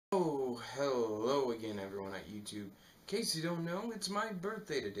So, hello again everyone at YouTube. In case you don't know, it's my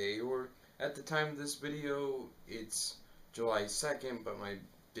birthday today, or at the time of this video, it's July 2nd, but my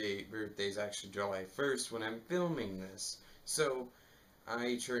birthday is actually July 1st when I'm filming this. So,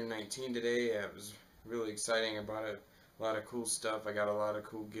 I turned 19 today. It was really exciting. I bought a lot of cool stuff. I got a lot of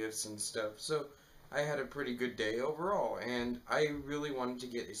cool gifts and stuff. So, I had a pretty good day overall, and I really wanted to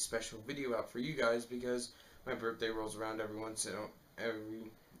get a special video out for you guys because my birthday rolls around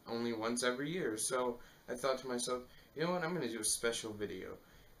only once every year. So I thought to myself, you know what, I'm going to do a special video.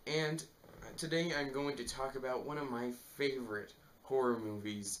 And today I'm going to talk about one of my favorite horror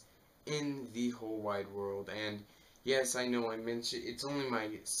movies in the whole wide world. And yes, I know I mentioned it's only my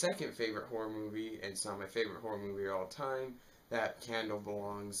second favorite horror movie, and it's not my favorite horror movie of all time. That candle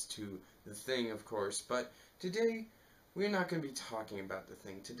belongs to The Thing, of course. But today we're not going to be talking about The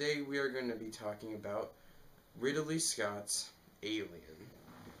Thing. Today we are going to be talking about Ridley Scott's Alien.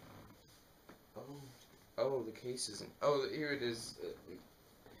 Oh, the case isn't. Oh, here it is.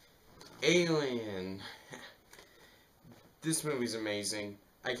 Alien. This movie's amazing.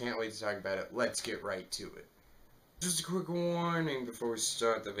 I can't wait to talk about it. Let's get right to it. Just a quick warning before we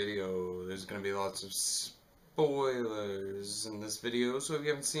start the video. There's going to be lots of spoilers in this video, so if you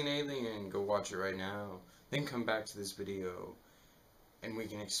haven't seen Alien, go watch it right now. Then come back to this video, and we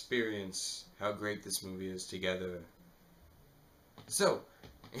can experience how great this movie is together. So,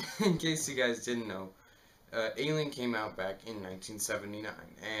 in case you guys didn't know, Alien came out back in 1979,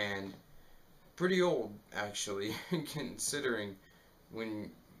 and pretty old, actually, considering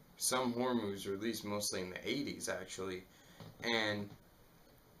when some horror movies were released mostly in the 80s, actually. And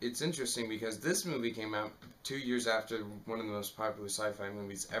it's interesting because this movie came out 2 years after one of the most popular sci-fi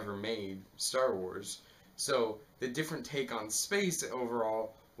movies ever made, Star Wars. So, the different take on space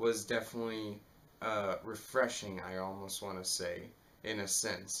overall was definitely refreshing, I almost want to say, in a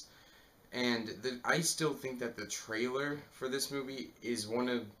sense. And I still think that the trailer for this movie is one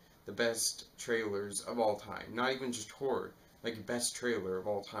of the best trailers of all time. Not even just horror, like best trailer of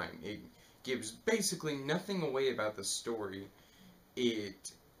all time. It gives basically nothing away about the story.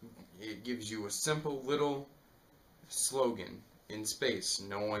 It gives you a simple little slogan: in space,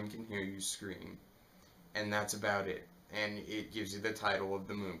 no one can hear you scream. And that's about it. And it gives you the title of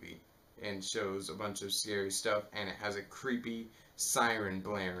the movie and shows a bunch of scary stuff, and it has a creepy siren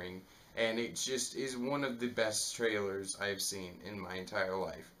blaring, and it just is one of the best trailers I've seen in my entire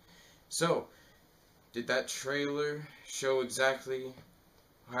life. So, did that trailer show exactly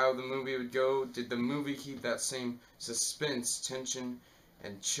how the movie would go? Did the movie keep that same suspense, tension,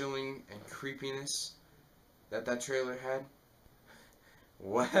 and chilling and creepiness that trailer had?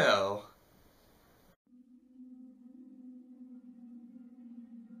 Well,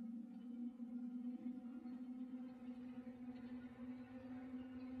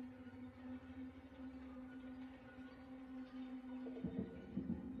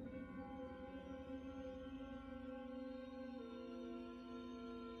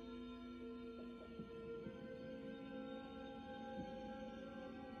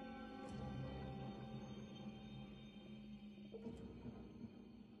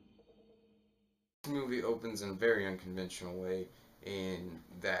 this movie opens in a very unconventional way in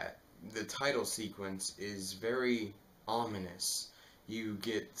that the title sequence is very ominous. You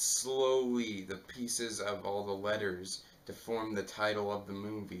get slowly the pieces of all the letters to form the title of the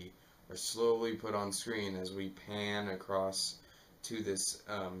movie are slowly put on screen as we pan across to this,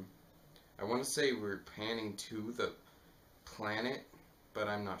 I want to say we're panning to the planet, but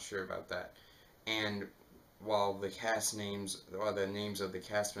I'm not sure about that. And while the names of the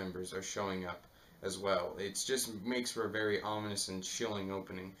cast members are showing up as well. It just makes for a very ominous and chilling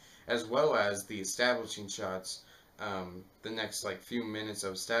opening, as well as the establishing shots, the next like few minutes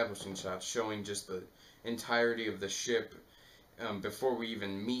of establishing shots showing just the entirety of the ship before we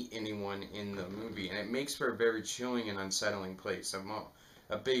even meet anyone in the movie, and it makes for a very chilling and unsettling place.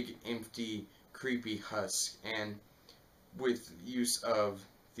 A big, empty, creepy husk, and with use of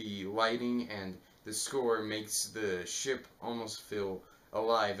the lighting and the score makes the ship almost feel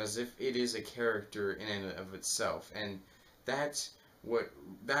alive, as if it is a character in and of itself, and that's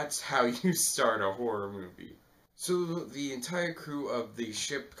how you start a horror movie. So the entire crew of the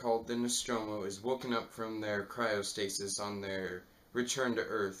ship called the Nostromo is woken up from their cryostasis on their return to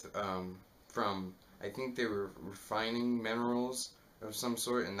Earth, from, I think they were refining minerals of some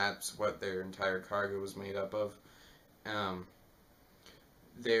sort, and that's what their entire cargo was made up of.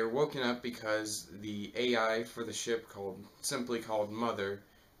 They're woken up because the AI for the ship, simply called Mother,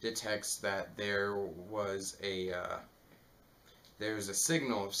 detects that there's a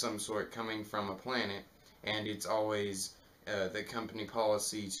signal of some sort coming from a planet, and it's always the company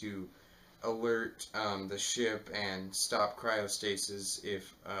policy to alert the ship and stop cryostasis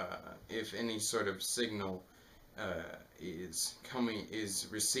if any sort of signal is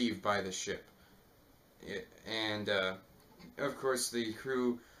received by the ship. And of course the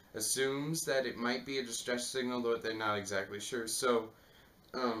crew assumes that it might be a distress signal, but they're not exactly sure. So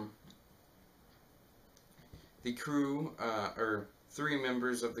the crew, or 3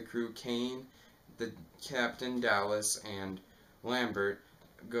 members of the crew, Kane, the captain, Dallas, and Lambert,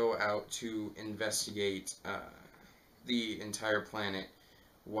 go out to investigate the entire planet,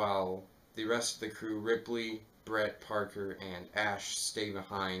 while the rest of the crew, Ripley, Brett, Parker, and Ash, stay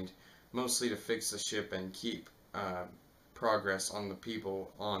behind, mostly to fix the ship and keep progress on the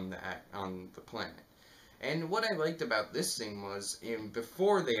people on the planet. And what I liked about this thing was,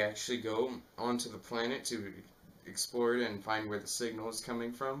 before they actually go onto the planet to explore it and find where the signal is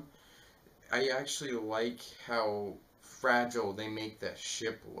coming from, I actually like how fragile they make the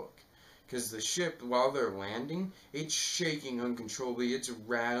ship look. Because the ship, while they're landing, it's shaking uncontrollably, it's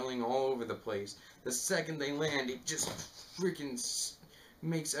rattling all over the place. The second they land, it just freaking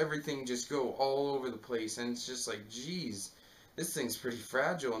makes everything just go all over the place, and it's just like, geez, this thing's pretty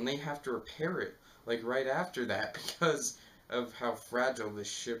fragile, and they have to repair it, like, right after that, because of how fragile this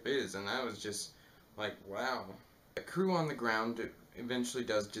ship is, and that was just, like, wow. The crew on the ground eventually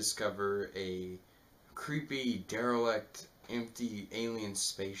does discover a creepy, derelict, empty alien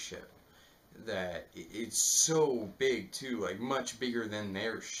spaceship that it's so big too, like much bigger than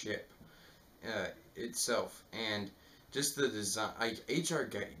their ship itself. And just the design, like H.R.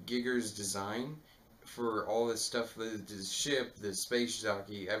 Giger's design for all this stuff, the ship, the space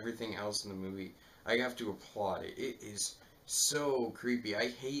jockey, everything else in the movie, I have to applaud it. It is so creepy. I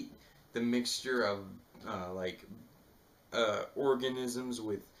hate the mixture of organisms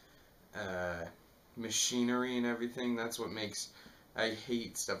with machinery and everything. That's what makes, I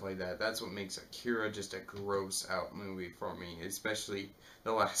hate stuff like that. That's what makes Akira just a gross out movie for me, especially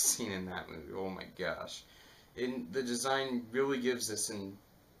the last scene in that movie. Oh my gosh. The design really gives this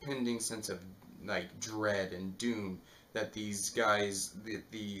impending sense of like dread and doom that these guys,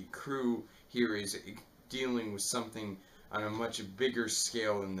 the crew here, is dealing with something on a much bigger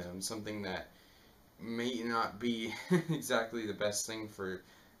scale than them, something that may not be exactly the best thing for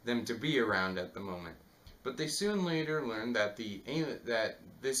them to be around at the moment. But they soon later learn that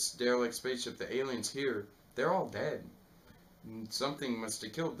this derelict spaceship, the aliens here, they're all dead. Something must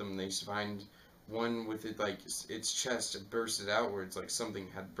have killed them. They find one with it, like its chest bursted outwards, like something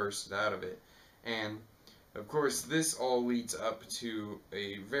had bursted out of it. And of course, this all leads up to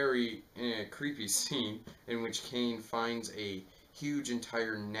a very creepy scene in which Kane finds a huge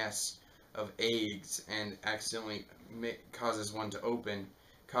entire nest of eggs and accidentally causes one to open,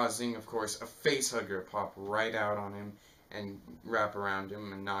 causing, of course, a facehugger to pop right out on him and wrap around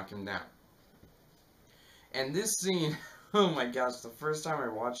him and knock him down. And this scene, oh my gosh, the first time I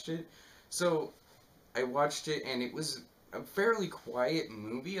watched it, so I watched it and it was a fairly quiet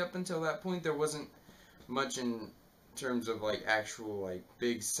movie up until that point. There wasn't much in terms of like actual like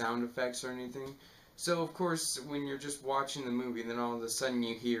big sound effects or anything. So of course, when you're just watching the movie, then all of a sudden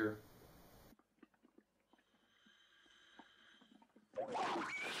you hear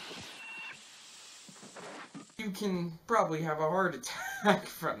you can probably have a heart attack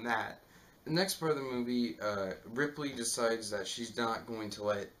from that. The next part of the movie, Ripley decides that she's not going to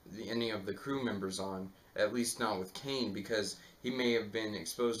let any of the crew members on, at least not with Kane, because he may have been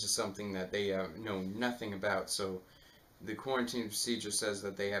exposed to something that they know nothing about. So the quarantine procedure says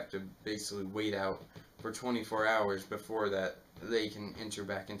that they have to basically wait out for 24 hours before that they can enter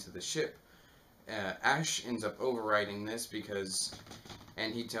back into the ship. Ash ends up overriding this because,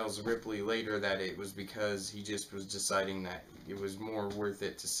 and he tells Ripley later that it was because he just was deciding that it was more worth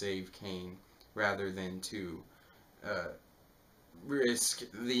it to save Kane rather than to risk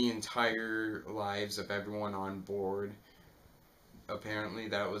the entire lives of everyone on board. Apparently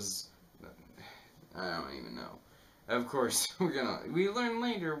that was, I don't even know. Of course, we learn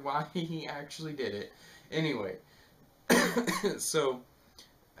later why he actually did it. Anyway, so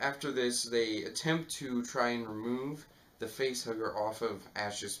after this, they attempt to try and remove the facehugger off of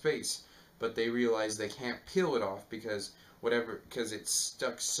Ash's face, but they realize they can't peel it off because it's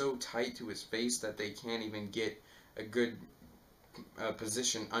stuck so tight to his face that they can't even get a good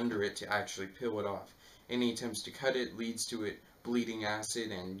position under it to actually peel it off. Any attempts to cut it leads to it bleeding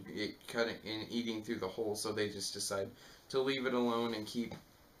acid and it cutting and eating through the hole, so they just decide to leave it alone and keep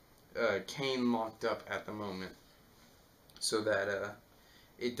Kane locked up at the moment so that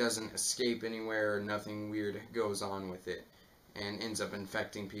it doesn't escape anywhere, nothing weird goes on with it, and ends up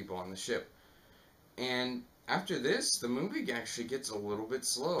infecting people on the ship. And after this, the movie actually gets a little bit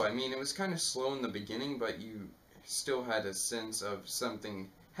slow. I mean, it was kind of slow in the beginning, but you still had a sense of something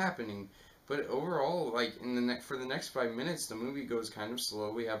happening. But overall, like for the next 5 minutes, the movie goes kind of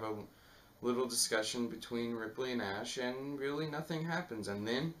slow. We have a little discussion between Ripley and Ash, and really nothing happens. And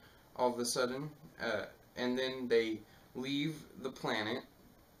then all of a sudden, and then they leave the planet,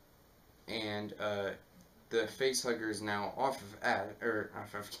 and the facehugger is now off of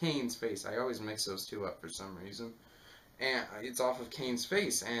off of Kane's face. I always mix those two up for some reason. And it's off of Kane's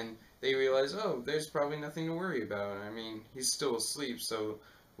face, and they realize, oh, there's probably nothing to worry about. I mean, he's still asleep, so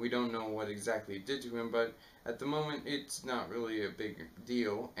we don't know what exactly it did to him, but at the moment, it's not really a big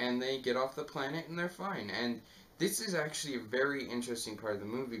deal. And they get off the planet, and they're fine. And this is actually a very interesting part of the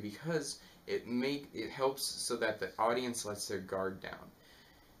movie because it helps so that the audience lets their guard down.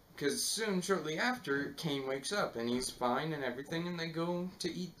 Because shortly after, Kane wakes up and he's fine and everything, and they go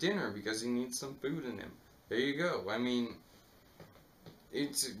to eat dinner because he needs some food in him. There you go. I mean,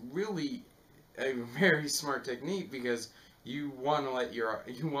 it's really a very smart technique because you want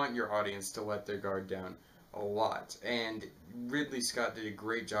your audience to let their guard down a lot, and Ridley Scott did a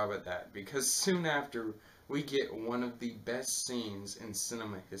great job at that because soon after we get one of the best scenes in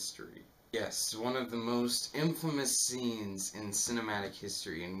cinema history. Yes, one of the most infamous scenes in cinematic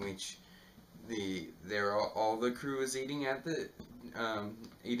history, in which all the crew is eating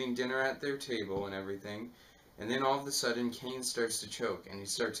eating dinner at their table and everything, and then all of a sudden Kane starts to choke and he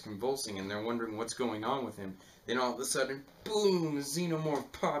starts convulsing, and they're wondering what's going on with him. Then all of a sudden, boom! A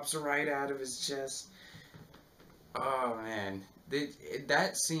xenomorph pops right out of his chest. Oh man,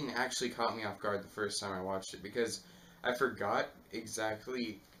 that scene actually caught me off guard the first time I watched it because I forgot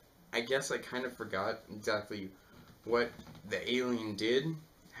exactly. I guess I kind of forgot exactly what the alien did,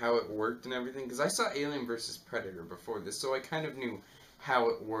 how it worked and everything, because I saw Alien vs. Predator before this, so I kind of knew how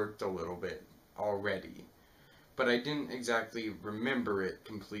it worked a little bit already. But I didn't exactly remember it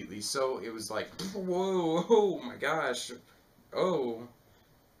completely, so it was like, whoa, oh my gosh, oh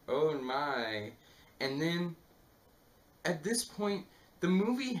my. And then, at this point, the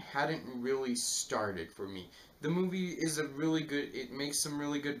movie hadn't really started for me. The movie is it makes some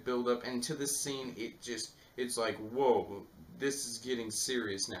really good build up, and to this scene, it's like, whoa, this is getting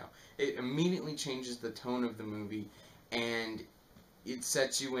serious now. It immediately changes the tone of the movie, and it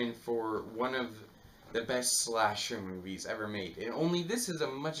sets you in for one of the best slasher movies ever made. And only this is a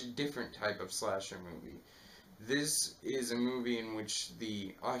much different type of slasher movie. This is a movie in which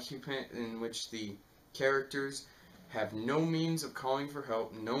the characters have no means of calling for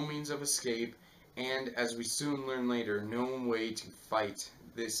help, no means of escape, and as we soon learn later, no way to fight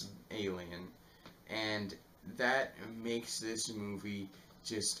this alien. And that makes this movie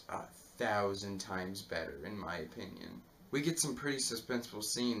just 1,000 times better, in my opinion. We get some pretty suspenseful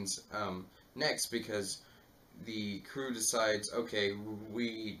scenes next because the crew decides, okay,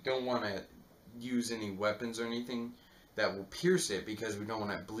 we don't want to use any weapons or anything that will pierce it because we don't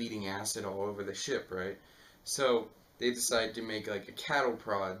want that bleeding acid all over the ship, right? So they decide to make like a cattle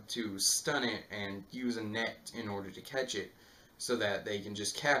prod to stun it and use a net in order to catch it so that they can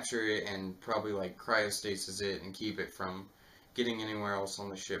just capture it and probably like cryostasis it and keep it from getting anywhere else on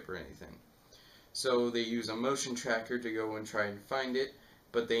the ship or anything. So they use a motion tracker to go and try and find it,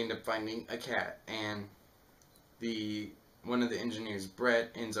 but they end up finding a cat, and one of the engineers, Brett,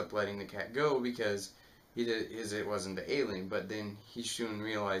 ends up letting the cat go because it wasn't the alien, but then he soon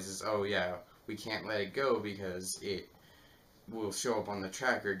realizes, oh yeah, we can't let it go because it will show up on the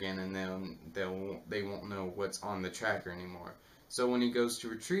tracker again, and then they won't know what's on the tracker anymore. So when he goes to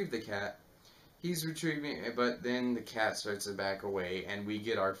retrieve the cat, he's retrieving it, but then the cat starts to back away, and we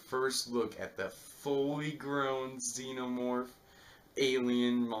get our first look at the fully grown xenomorph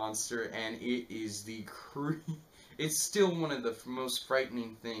alien monster, and it is it's still one of the most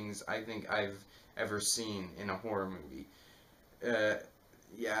frightening things I think I've ever seen in a horror movie.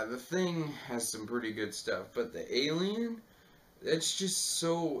 Yeah, the thing has some pretty good stuff, but the alien, it's just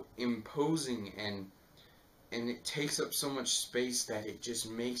so imposing, and it takes up so much space that it just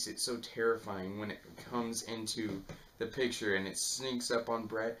makes it so terrifying when it comes into the picture, and it sneaks up on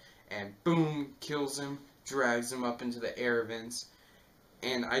Brett and boom, kills him, drags him up into the air vents.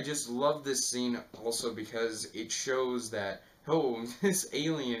 And I just love this scene also because it shows that, oh, this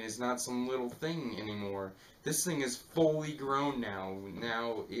alien is not some little thing anymore. This thing is fully grown now.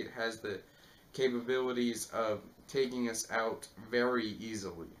 Now it has the capabilities of taking us out very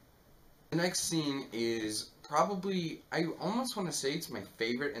easily. The next scene is probably, I almost want to say it's my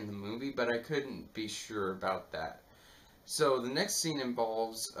favorite in the movie, but I couldn't be sure about that. So the next scene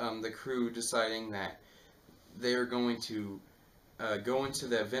involves the crew deciding that they're going to go into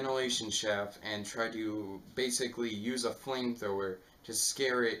the ventilation shaft and try to basically use a flamethrower to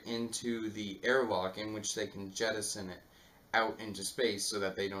scare it into the airlock, in which they can jettison it out into space so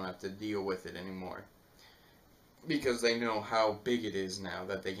that they don't have to deal with it anymore. Because they know how big it is now,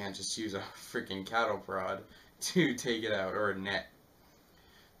 that they can't just use a freaking cattle prod to take it out, or a net.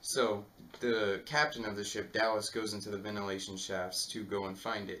 So, the captain of the ship, Dallas, goes into the ventilation shafts to go and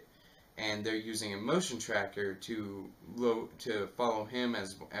find it. And they're using a motion tracker to follow him,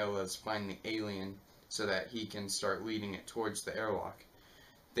 as well as find the alien, so that he can start leading it towards the airlock.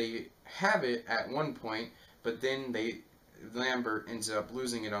 They have it at one point, but then Lambert ends up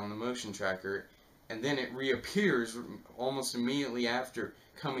losing it on the motion tracker, and then it reappears almost immediately after,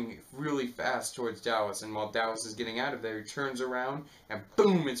 coming really fast towards Dallas. And while Dallas is getting out of there, he turns around and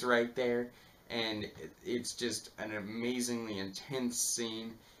boom, it's right there. And it's just an amazingly intense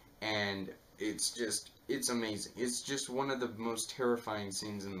scene, and it's amazing. It's just one of the most terrifying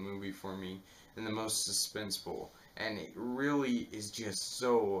scenes in the movie for me, and the most suspenseful, and it really is just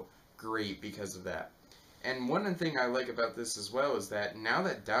so great because of that. And one thing I like about this as well is that now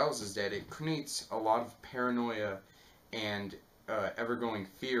that Dallas is dead, it creates a lot of paranoia and ever-going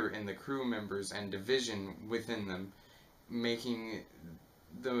fear in the crew members and division within them, making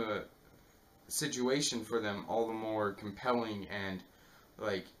the situation for them all the more compelling and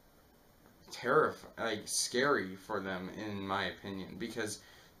scary for them, in my opinion, because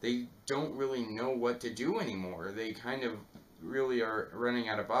they don't really know what to do anymore. They kind of really are running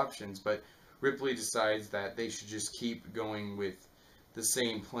out of options, but Ripley decides that they should just keep going with the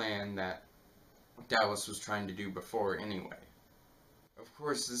same plan that Dallas was trying to do before anyway. Of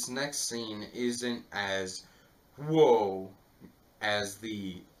course, this next scene isn't as whoa as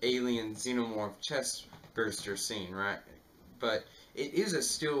the alien xenomorph chest burster scene, right? But it is a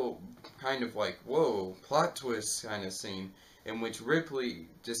still kind of like, whoa, plot twist kind of scene, in which Ripley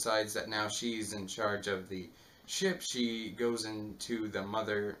decides that now she's in charge of the ship. She goes into the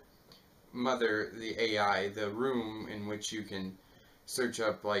the AI, the room in which you can search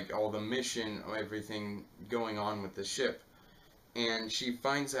up like all the mission or everything going on with the ship. And she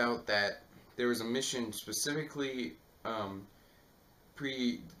finds out that there was a mission specifically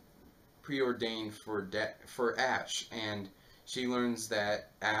preordained for Ash, and she learns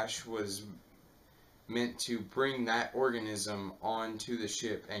that Ash was meant to bring that organism onto the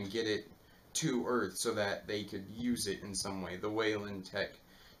ship and get it to Earth so that they could use it in some way. The Weyland tech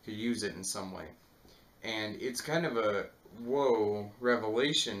could use it in some way. And it's kind of a whoa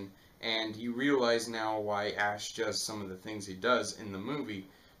revelation, and you realize now why Ash does some of the things he does in the movie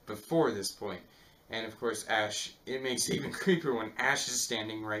before this point. And of course Ash, it makes it even creepier when Ash is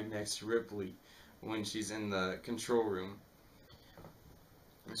standing right next to Ripley when she's in the control room.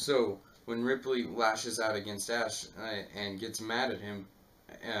 So when Ripley lashes out against Ash and gets mad at him,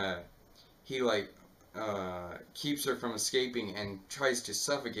 he keeps her from escaping and tries to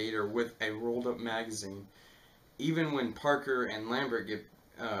suffocate her with a rolled up magazine. Even when Parker and Lambert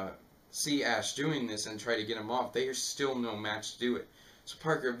see Ash doing this and try to get him off, they are still no match to do it. So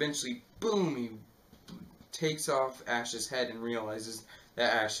Parker eventually, boom, he takes off Ash's head and realizes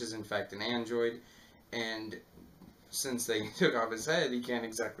that Ash is in fact an android, and since they took off his head, he can't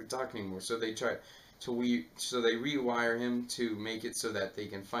exactly talk anymore. So they rewire him to make it so that they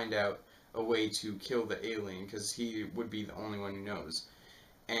can find out a way to kill the alien, because he would be the only one who knows.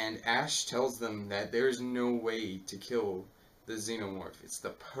 And Ash tells them that there's no way to kill the xenomorph. It's the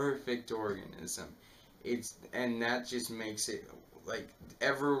perfect organism. And that just makes it like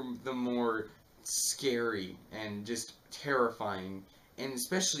ever the more scary and just terrifying. And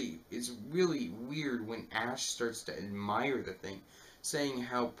especially, it's really weird when Ash starts to admire the thing, saying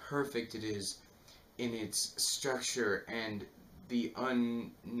how perfect it is in its structure and the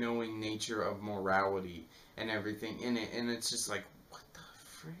unknowing nature of morality and everything in it. And it's just like, what the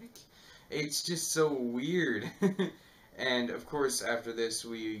frick? It's just so weird. And of course, after this,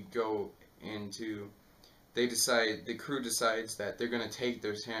 we go into, the crew decides that they're going to take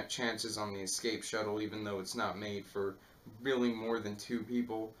their chances on the escape shuttle, even though it's not made for really more than 2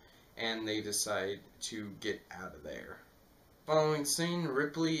 people, and they decide to get out of there. Following scene,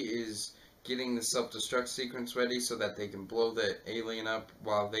 Ripley is getting the self-destruct sequence ready so that they can blow the alien up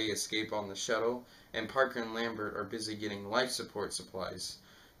while they escape on the shuttle, and Parker and Lambert are busy getting life support supplies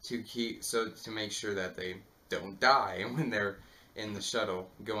to make sure that they don't die when they're in the shuttle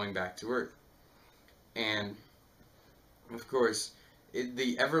going back to Earth. And of course,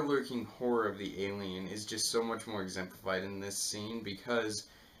 the ever-lurking horror of the alien is just so much more exemplified in this scene, because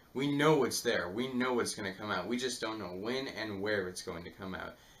we know it's there. We know it's going to come out. We just don't know when and where it's going to come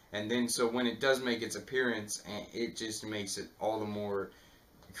out. And then so when it does make its appearance, it just makes it all the more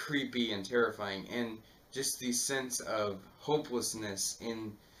creepy and terrifying, and just the sense of hopelessness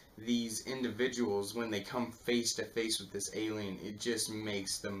in these individuals when they come face to face with this alien, it just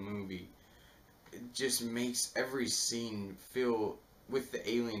makes the movie, it just makes every scene feel with the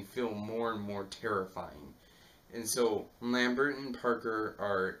alien feel more and more terrifying. And so Lambert and Parker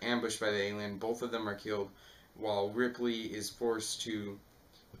are ambushed by the alien. Both of them are killed, while Ripley is forced to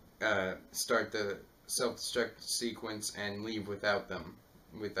start the self-destruct sequence and leave without them,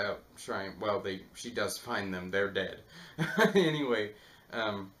 without trying. Well, she does find them. They're dead. Anyway,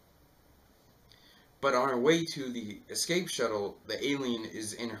 but on her way to the escape shuttle, the alien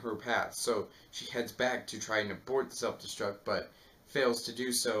is in her path, so she heads back to try and abort the self-destruct, but fails to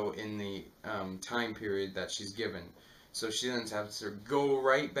do so in the time period that she's given. So she then has to go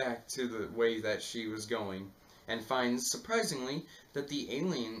right back to the way that she was going, and finds, surprisingly, that the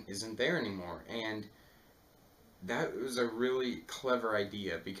alien isn't there anymore. And that was a really clever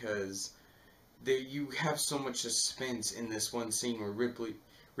idea, because you have so much suspense in this one scene where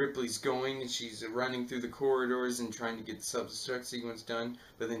Ripley's going and she's running through the corridors and trying to get the self-destruct sequence done,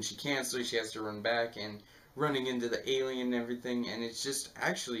 but then she can't, so she has to run back and running into the alien and everything. And it's just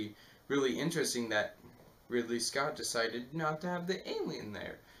actually really interesting that Ridley Scott decided not to have the alien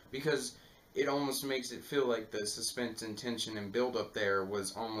there, because it almost makes it feel like the suspense and tension and build up there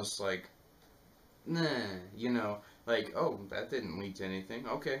was almost like, nah, you know, like, oh, that didn't lead to anything,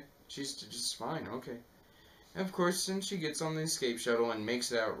 okay, she's just fine, okay. And of course, then she gets on the escape shuttle and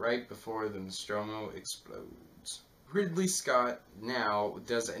makes it out right before the Nostromo explodes. Ridley Scott now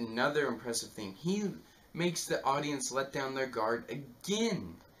does another impressive thing. He makes the audience let down their guard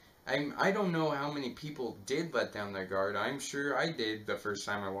again. I don't know how many people did let down their guard. I'm sure I did the first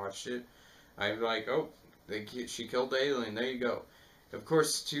time I watched it. I'm like, oh, she killed the alien, there you go. Of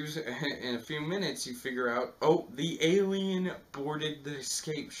course, in a few minutes, you figure out, oh, the alien boarded the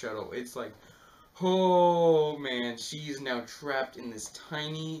escape shuttle. It's like, oh man, she's now trapped in this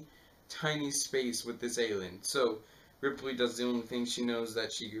tiny, tiny space with this alien. So, Ripley does the only thing she knows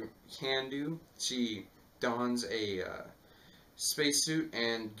that she can do. She dons a spacesuit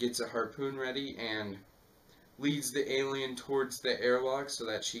and gets a harpoon ready and leads the alien towards the airlock so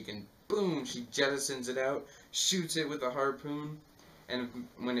that she can, boom, she jettisons it out, shoots it with a harpoon, and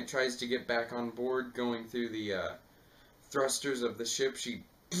when it tries to get back on board going through the thrusters of the ship, she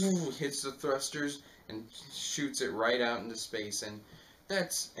hits the thrusters and shoots it right out into space.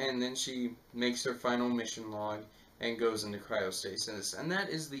 And then she makes her final mission log and goes into cryostasis, and that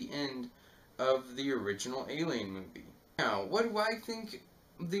is the end of the original Alien movie. Now, what do I think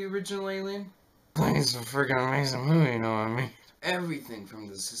of the original Alien? It's a freaking amazing movie, you know what I mean? Everything from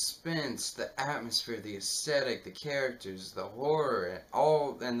the suspense, the atmosphere, the aesthetic, the characters, the horror,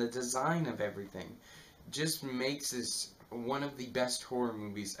 and the design of everything just makes this one of the best horror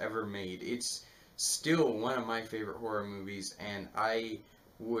movies ever made. It's still one of my favorite horror movies, and I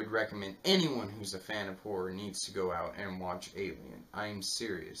would recommend anyone who's a fan of horror needs to go out and watch Alien. I'm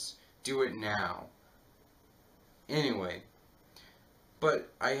serious. Do it now. Anyway, but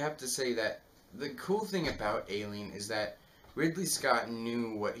I have to say that the cool thing about Alien is that Ridley Scott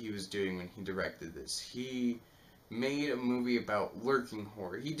knew what he was doing when he directed this. He made a movie about lurking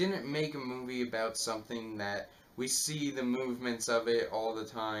horror. He didn't make a movie about something that we see the movements of it all the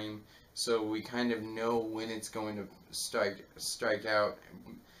time, so we kind of know when it's going to strike out.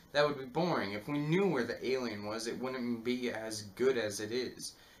 That would be boring. If we knew where the alien was, it wouldn't be as good as it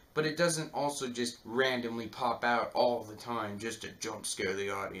is. But it doesn't also just randomly pop out all the time just to jump scare the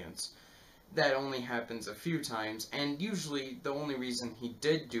audience. That only happens a few times, and usually the only reason he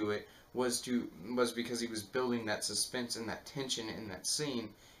did do it was because he was building that suspense and that tension in that scene,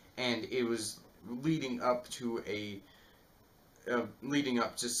 and it was leading up to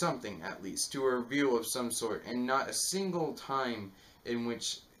something, at least, to a reveal of some sort. And not a single time in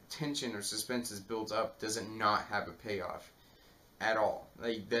which tension or suspense is built up does it not have a payoff at all.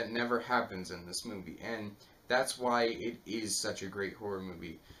 Like, that never happens in this movie, and that's why it is such a great horror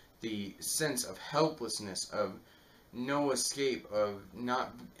movie. The sense of helplessness, of no escape, of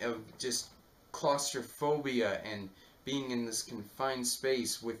just claustrophobia and being in this confined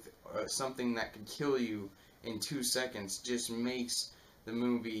space with something that could kill you in 2 seconds just makes the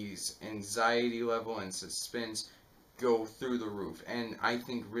movie's anxiety level and suspense go through the roof. And I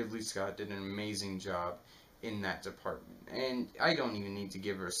think Ridley Scott did an amazing job in that department. And I don't even need to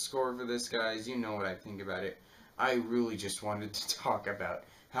give her a score for this, guys. You know what I think about it. I really just wanted to talk about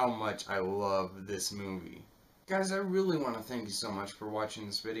how much I love this movie. Guys, I really want to thank you so much for watching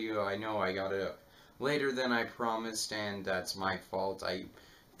this video. I know I got it up later than I promised, and that's my fault. I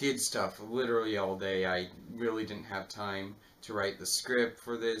did stuff literally all day. I really didn't have time to write the script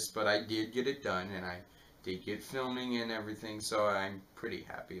for this, but I did get it done, and I did get filming and everything, so I'm pretty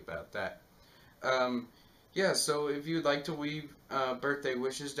happy about that. Yeah, so if you'd like to leave birthday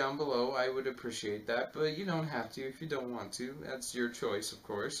wishes down below, I would appreciate that, but you don't have to if you don't want to. That's your choice, of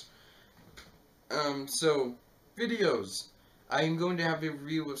course. So, videos. I am going to have a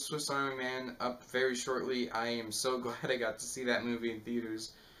review of Swiss Army Man up very shortly. I am so glad I got to see that movie in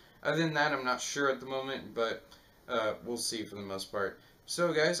theaters. Other than that, I'm not sure at the moment, but we'll see for the most part.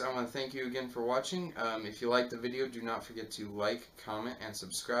 So guys, I want to thank you again for watching. If you liked the video, do not forget to like, comment, and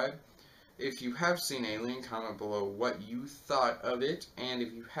subscribe. If you have seen Alien, comment below what you thought of it, and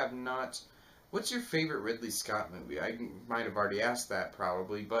if you have not, what's your favorite Ridley Scott movie? I might have already asked that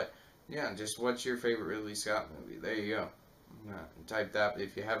probably, but yeah, just what's your favorite Ridley Scott movie? There you go. Type that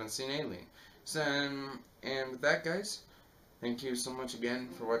if you haven't seen Alien. So, and with that, guys, thank you so much again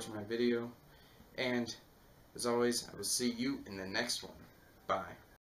for watching my video, and as always, I will see you in the next one. Bye.